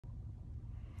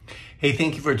Hey,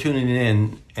 thank you for tuning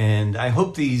in, and I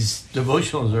hope these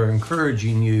devotionals are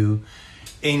encouraging you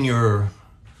in your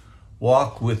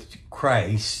walk with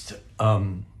Christ.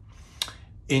 In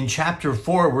chapter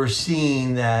 4, we're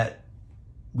seeing that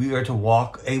we are to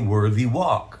walk a worthy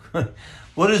walk.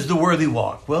 What is the worthy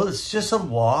walk? Well, it's just a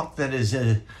walk that is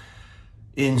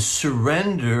in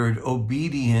surrendered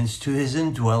obedience to his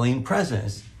indwelling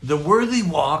presence. The worthy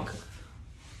walk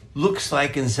looks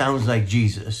like and sounds like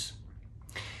Jesus.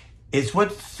 It's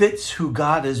what fits who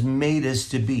God has made us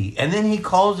to be. And then he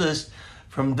calls us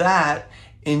from that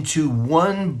into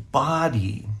one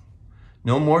body.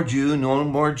 No more Jew, no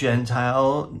more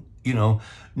Gentile, no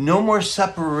more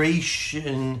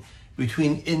separation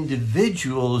between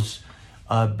individuals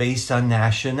based on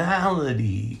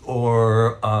nationality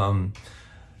or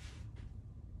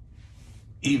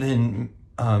even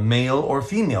male or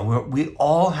female. We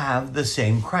all have the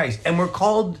same Christ. And we're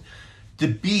called to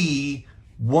be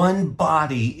one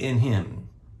body in him,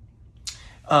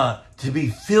 to be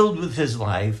filled with his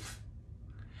life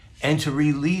and to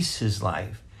release his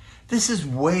life. This is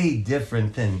way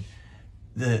different than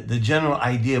the general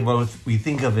idea of what we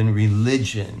think of in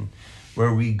religion,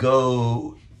 where we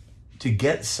go to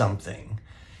get something.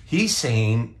 He's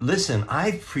saying, listen,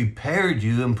 I've prepared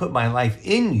you and put my life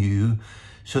in you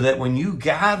so that when you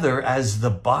gather as the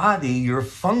body, you're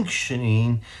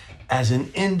functioning as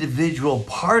an individual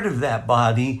part of that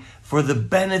body for the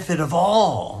benefit of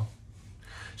all.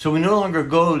 So we no longer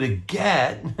go to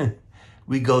get,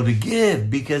 we go to give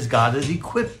because God has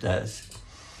equipped us.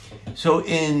 So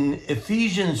in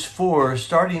Ephesians 4,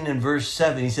 starting in verse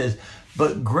 7, he says,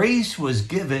 "But grace was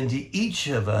given to each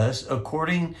of us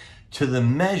according to the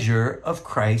measure of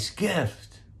Christ's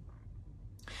gift."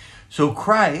 So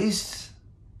Christ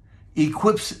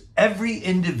equips every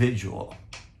individual.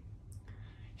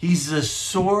 He's the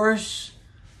source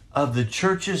of the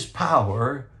church's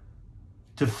power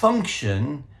to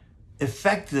function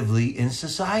effectively in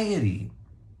society.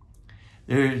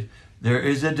 There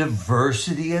is a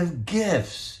diversity of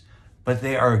gifts, but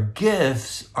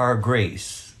gifts are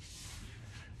grace.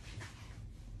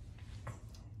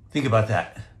 Think about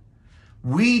that.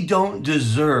 We don't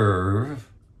deserve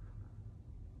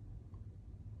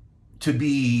to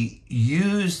be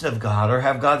used of God or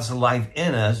have God's life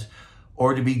in us,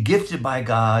 or to be gifted by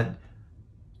God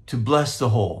to bless the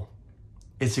whole.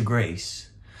 It's a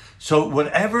grace. So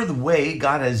whatever the way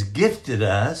God has gifted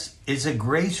us, it's a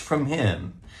grace from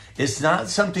him. It's not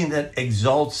something that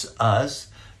exalts us,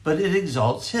 but it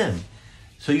exalts him.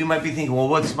 So you might be thinking, well,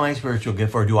 what's my spiritual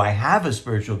gift? Or do I have a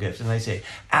spiritual gift? And I say,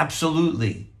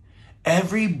 absolutely.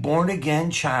 Every born-again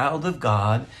child of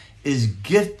God is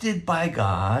gifted by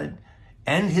God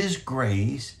and his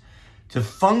grace to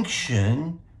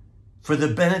function for the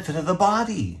benefit of the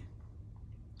body.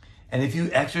 And if you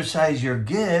exercise your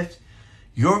gift,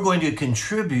 you're going to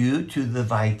contribute to the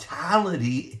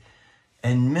vitality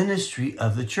and ministry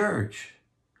of the church.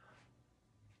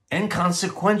 And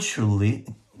consequentially,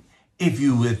 if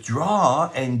you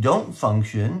withdraw and don't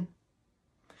function,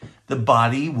 the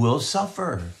body will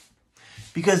suffer.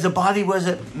 Because the body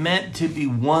wasn't meant to be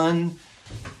one,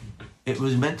 it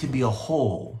was meant to be a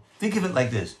whole. Think of it like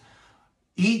this.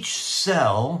 Each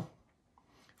cell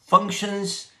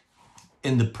functions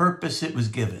in the purpose it was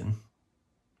given.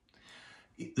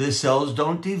 The cells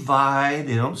don't divide,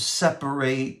 they don't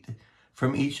separate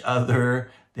from each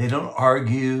other, they don't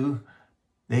argue.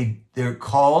 They're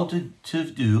called to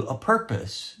do a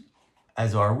purpose,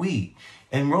 as are we.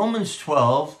 In Romans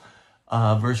 12,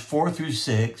 verse 4 through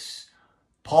 6,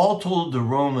 Paul told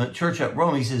the church at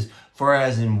Rome, he says, "For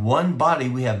as in one body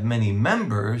we have many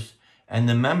members, and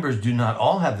the members do not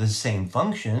all have the same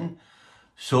function,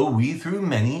 so we through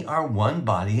many are one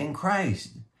body in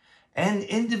Christ, and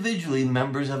individually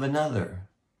members of another,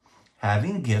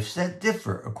 having gifts that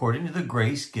differ according to the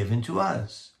grace given to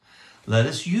us. Let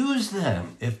us use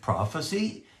them, if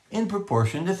prophecy, in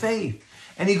proportion to faith."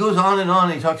 And he goes on and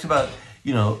on. He talks about,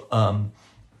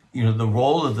 the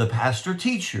role of the pastor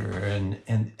teacher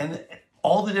and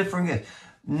all the different gifts.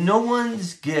 No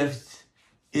one's gift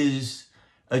is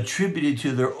attributed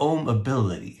to their own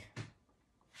ability.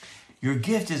 Your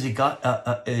gift is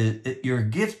your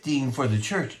gifting for the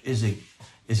church is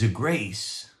a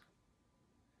grace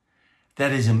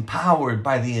that is empowered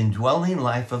by the indwelling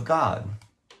life of God.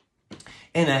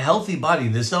 In a healthy body,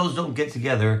 the cells don't get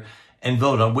together and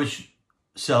vote on which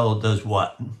cell does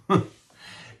what. In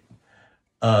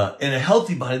a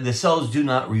healthy body, the cells do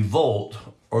not revolt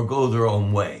or go their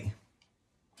own way.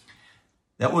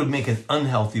 That would make an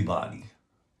unhealthy body.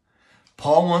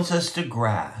 Paul wants us to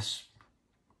grasp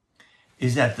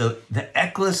is that the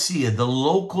ecclesia, the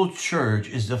local church,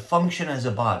 is to function as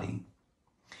a body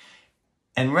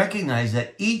and recognize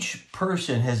that each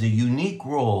person has a unique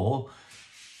role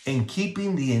in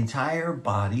keeping the entire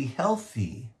body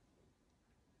healthy.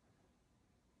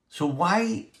 So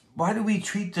why do we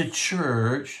treat the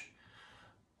church?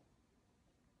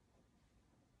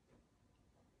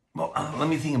 Well, let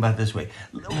me think about it this way.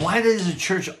 Why does the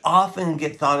church often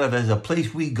get thought of as a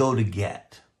place we go to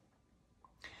get?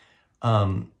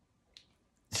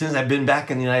 Since I've been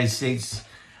back in the United States,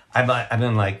 I've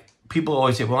been like, people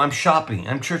always say, well, I'm shopping.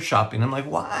 I'm church shopping. I'm like,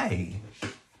 why?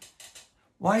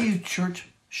 Why are you church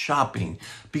shopping?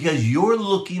 Because you're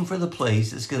looking for the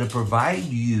place that's going to provide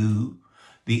you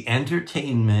the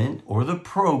entertainment or the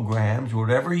programs,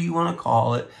 whatever you want to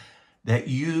call it, that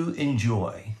you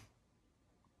enjoy.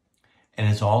 And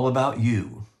it's all about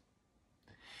you.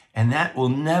 And that will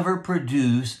never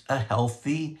produce a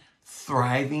healthy,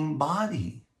 thriving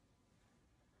body.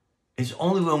 It's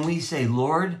only when we say,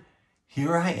 Lord,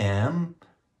 here I am.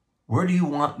 Where do you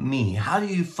want me? How do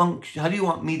you function? How do you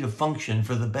want me to function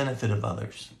for the benefit of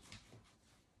others?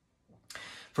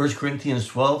 1 Corinthians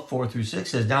 12, 4-6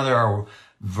 says, now there are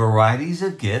varieties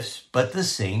of gifts, but the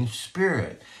same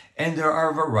Spirit. And there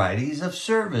are varieties of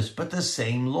service, but the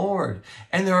same Lord.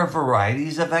 And there are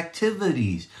varieties of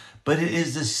activities, but it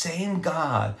is the same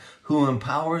God who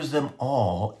empowers them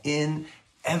all in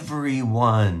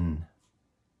everyone.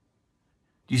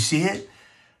 Do you see it?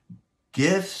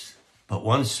 Gifts, but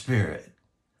one Spirit.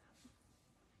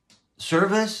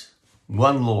 Service,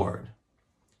 one Lord.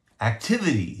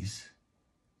 Activities,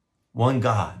 one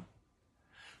God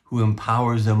who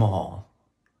empowers them all.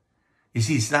 You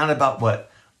see, it's not about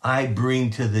what I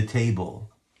bring to the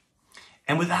table.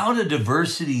 And without a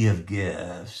diversity of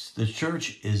gifts, the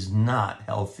church is not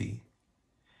healthy.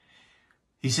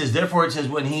 He says, therefore it says,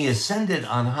 when he ascended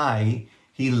on high,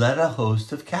 he led a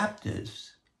host of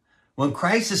captives. When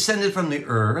Christ ascended from the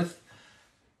earth,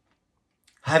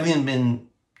 having been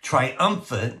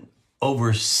triumphant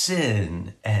over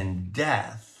sin and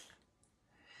death,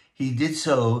 he did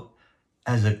so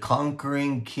as a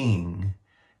conquering king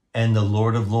and the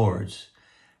Lord of Lords.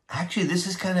 Actually, this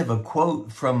is kind of a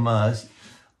quote from,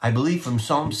 I believe, from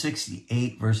Psalm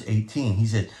 68, verse 18. He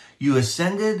said, you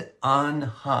ascended on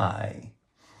high,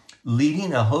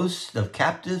 leading a host of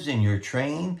captives in your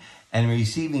train and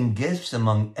receiving gifts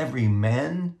among every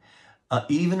man,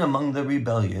 even among the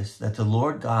rebellious, that the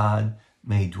Lord God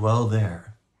may dwell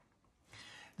there.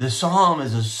 The psalm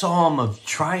is a psalm of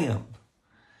triumph.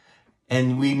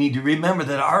 And we need to remember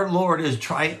that our Lord is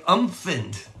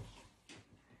triumphant.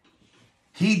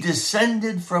 He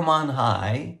descended from on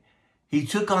high. He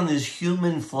took on this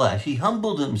human flesh. He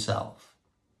humbled himself.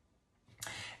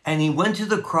 And he went to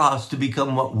the cross to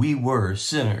become what we were,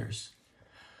 sinners.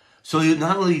 So he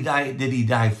not only did he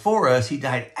die for us, he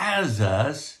died as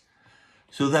us,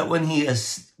 so that when he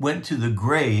went to the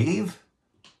grave,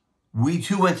 we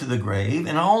too went to the grave,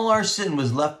 and all our sin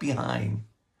was left behind.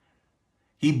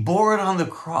 He bore it on the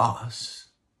cross,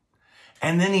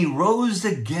 and then he rose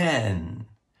again,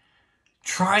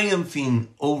 triumphing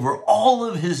over all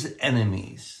of his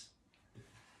enemies.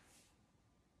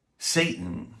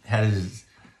 Satan has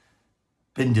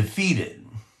been defeated,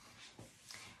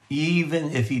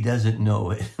 even if he doesn't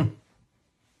know it.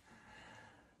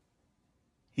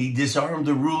 He disarmed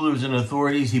the rulers and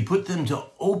authorities. He put them to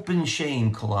open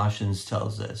shame, Colossians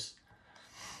tells us.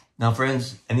 Now,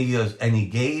 friends, and he goes, and he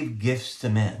gave gifts to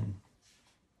men.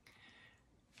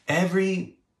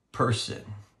 Every person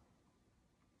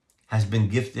has been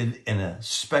gifted in a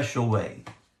special way.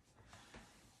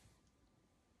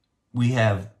 We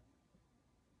have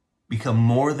become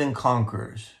more than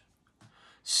conquerors.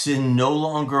 Sin no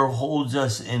longer holds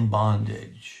us in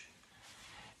bondage.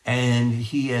 And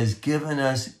he has given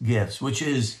us gifts, which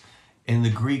is in the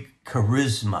Greek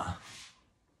charisma.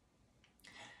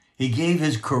 He gave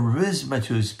his charisma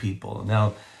to his people.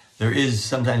 Now, there is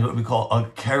sometimes what we call a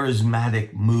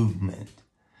charismatic movement.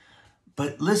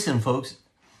 But listen, folks,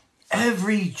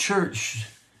 every church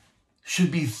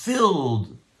should be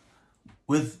filled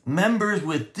with members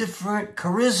with different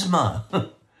charisma.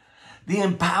 The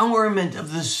empowerment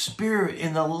of the Spirit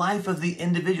in the life of the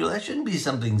individual. That shouldn't be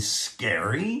something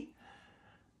scary.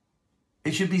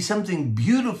 It should be something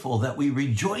beautiful that we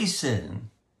rejoice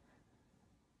in.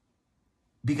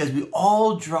 Because we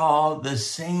all draw the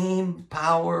same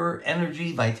power,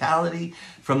 energy, vitality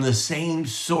from the same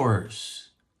source.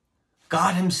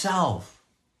 God himself.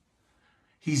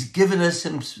 He's given us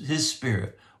his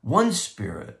Spirit,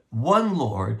 one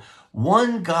Lord,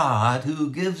 one God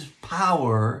who gives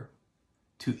power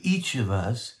to each of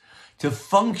us to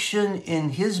function in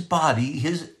his body,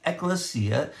 his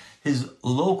ecclesia, his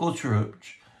local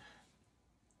church,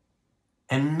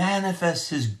 and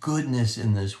manifest his goodness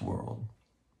in this world.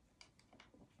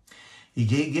 He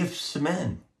gave gifts to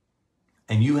men,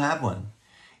 and you have one.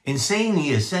 In saying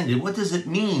he ascended, what does it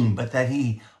mean but that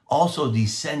he also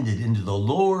descended into the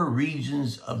lower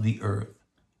regions of the earth?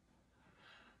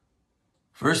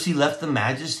 First, he left the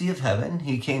majesty of heaven.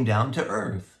 He came down to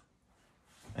earth.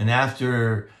 And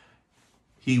after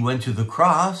he went to the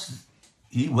cross,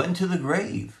 he went to the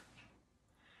grave.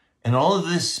 And all of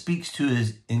this speaks to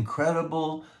his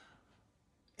incredible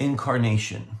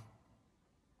incarnation,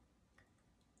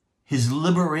 his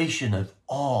liberation of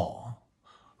all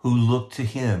who look to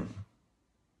him.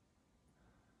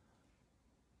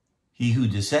 He who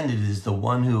descended is the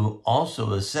one who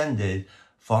also ascended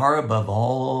far above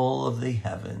all of the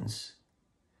heavens.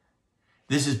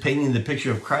 This is painting the picture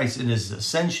of Christ in his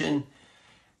ascension,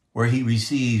 where he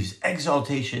receives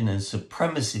exaltation and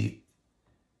supremacy,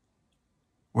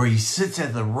 where he sits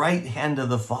at the right hand of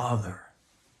the Father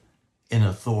in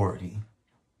authority,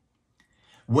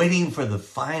 waiting for the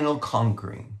final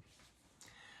conquering.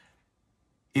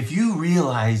 If you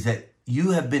realize that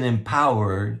you have been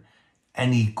empowered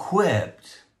and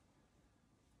equipped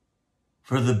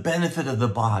for the benefit of the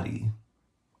body,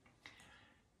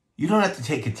 you don't have to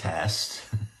take a test,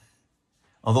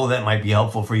 although that might be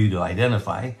helpful for you to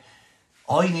identify.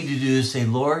 All you need to do is say,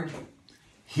 Lord,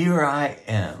 here I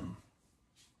am.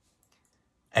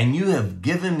 And you have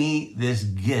given me this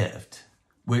gift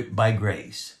by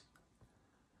grace.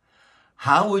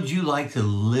 How would you like to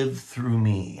live through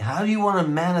me? How do you want to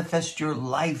manifest your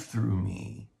life through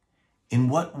me? In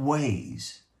what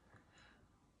ways?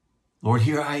 Lord,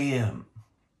 here I am,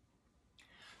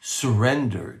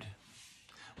 surrendered,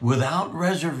 without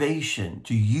reservation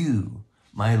to you,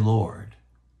 my Lord.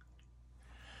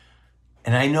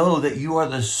 And I know that you are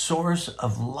the source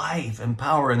of life and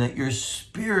power, and that your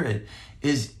Spirit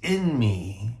is in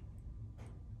me.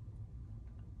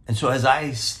 And so as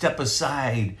I step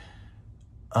aside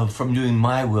from doing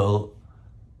my will,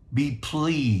 be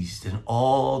pleased in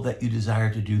all that you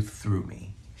desire to do through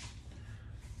me.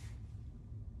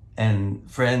 And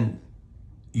friend,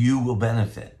 you will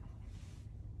benefit.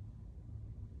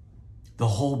 The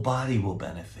whole body will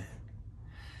benefit.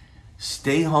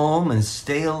 Stay home and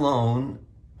stay alone,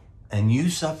 and you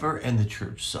suffer and the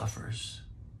church suffers.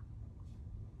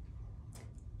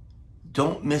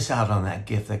 Don't miss out on that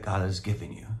gift that God has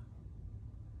given you.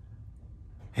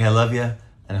 Hey, I love you,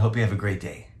 and I hope you have a great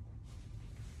day.